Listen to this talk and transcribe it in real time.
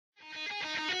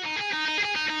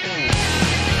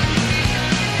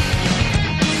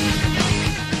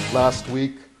Last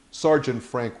week, Sergeant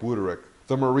Frank Wuterick,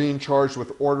 the Marine charged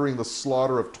with ordering the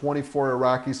slaughter of 24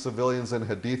 Iraqi civilians in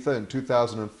Haditha in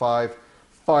 2005,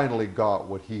 finally got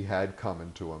what he had coming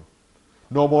to him.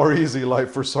 No more easy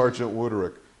life for Sergeant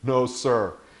Wuterick. No,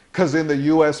 sir. Because in the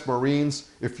U.S.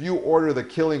 Marines, if you order the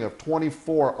killing of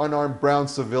 24 unarmed brown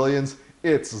civilians,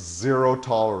 it's zero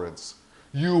tolerance.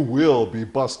 You will be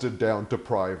busted down to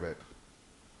private.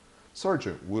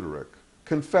 Sergeant Wuterick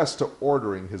confessed to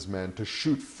ordering his men to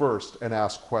shoot first and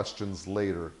ask questions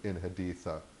later in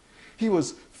Haditha. He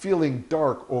was feeling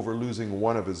dark over losing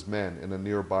one of his men in a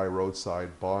nearby roadside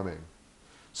bombing.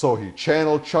 So he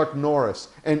channeled Chuck Norris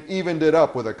and evened it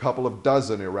up with a couple of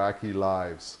dozen Iraqi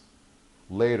lives.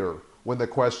 Later, when the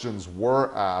questions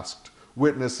were asked,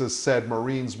 witnesses said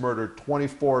Marines murdered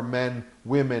 24 men,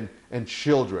 women, and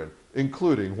children,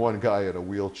 including one guy in a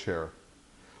wheelchair.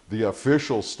 The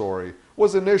official story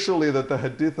was initially that the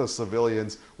Haditha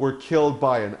civilians were killed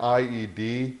by an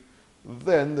IED,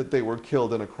 then that they were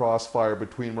killed in a crossfire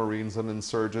between Marines and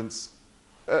insurgents.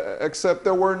 Except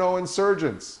there were no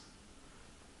insurgents.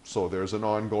 So there's an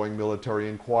ongoing military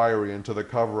inquiry into the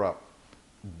cover-up.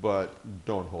 But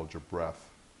don't hold your breath.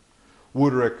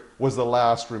 Wuterick was the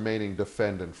last remaining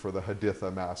defendant for the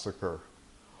Haditha massacre.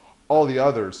 All the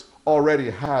others already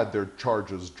had their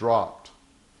charges dropped.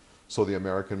 So the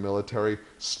American military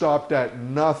stopped at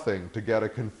nothing to get a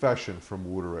confession from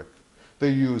Wuterick.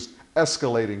 They used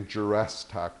escalating duress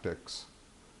tactics.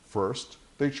 First,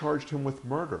 they charged him with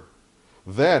murder.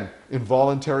 Then,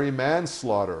 involuntary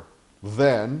manslaughter.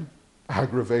 Then,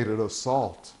 aggravated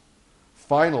assault.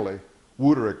 Finally,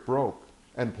 Wuterick broke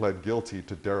and pled guilty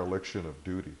to dereliction of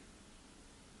duty.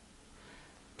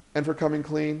 And for coming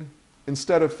clean,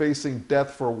 instead of facing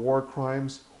death for war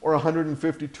crimes, or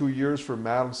 152 years for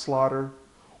manslaughter,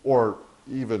 or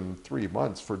even 3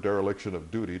 months for dereliction of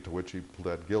duty, to which he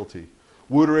pled guilty,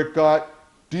 Wuterick got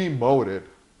demoted.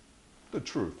 The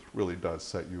truth really does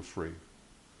set you free.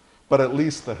 But at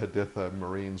least the Haditha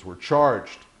Marines were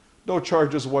charged. No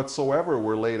charges whatsoever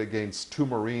were laid against 2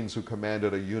 Marines who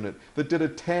commanded a unit that did a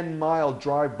 10-mile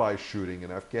drive-by shooting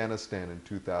in Afghanistan in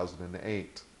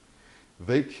 2008.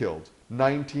 They killed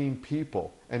 19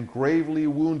 people and gravely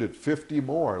wounded 50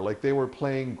 more, like they were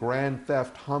playing Grand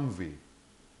Theft Humvee.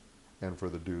 And for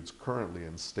the dudes currently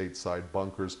in stateside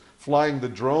bunkers, flying the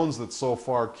drones that so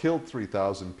far killed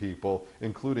 3,000 people,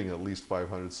 including at least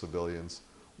 500 civilians,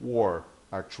 war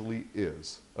actually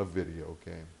is a video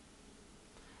game.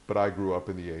 But I grew up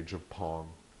in the age of Pong.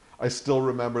 I still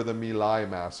remember the My Lai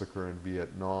massacre in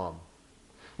Vietnam.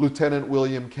 Lieutenant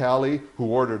William Calley, who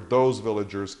ordered those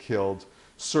villagers killed,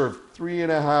 served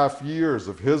 3.5 years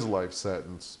of his life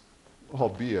sentence,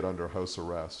 albeit under house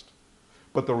arrest.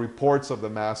 But the reports of the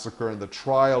massacre and the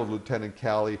trial of Lieutenant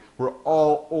Calley were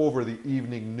all over the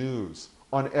evening news,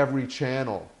 on every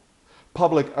channel.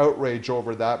 Public outrage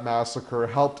over that massacre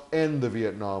helped end the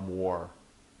Vietnam War.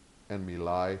 And My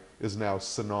Lai is now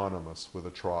synonymous with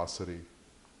atrocity.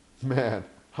 Man,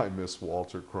 I miss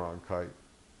Walter Cronkite.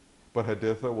 But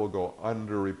Haditha will go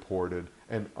underreported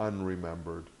and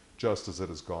unremembered, just as it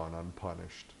has gone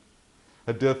unpunished.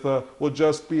 Haditha will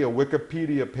just be a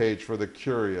Wikipedia page for the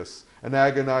curious, an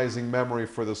agonizing memory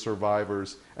for the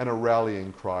survivors, and a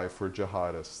rallying cry for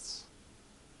jihadists.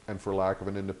 And for lack of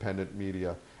an independent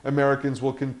media, Americans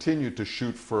will continue to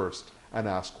shoot first and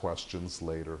ask questions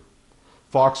later.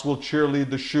 Fox will cheerlead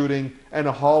the shooting, and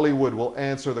Hollywood will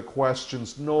answer the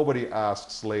questions nobody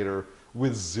asks later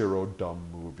with 0 dumb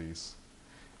movies.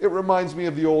 It reminds me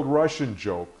of the old Russian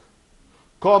joke.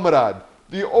 Comrade,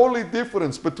 the only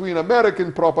difference between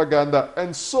American propaganda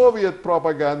and Soviet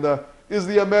propaganda is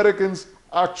the Americans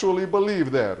actually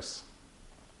believe theirs.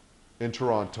 In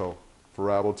Toronto, for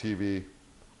Rabble TV,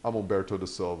 I'm Umberto da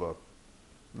Silva,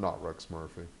 not Rex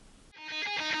Murphy.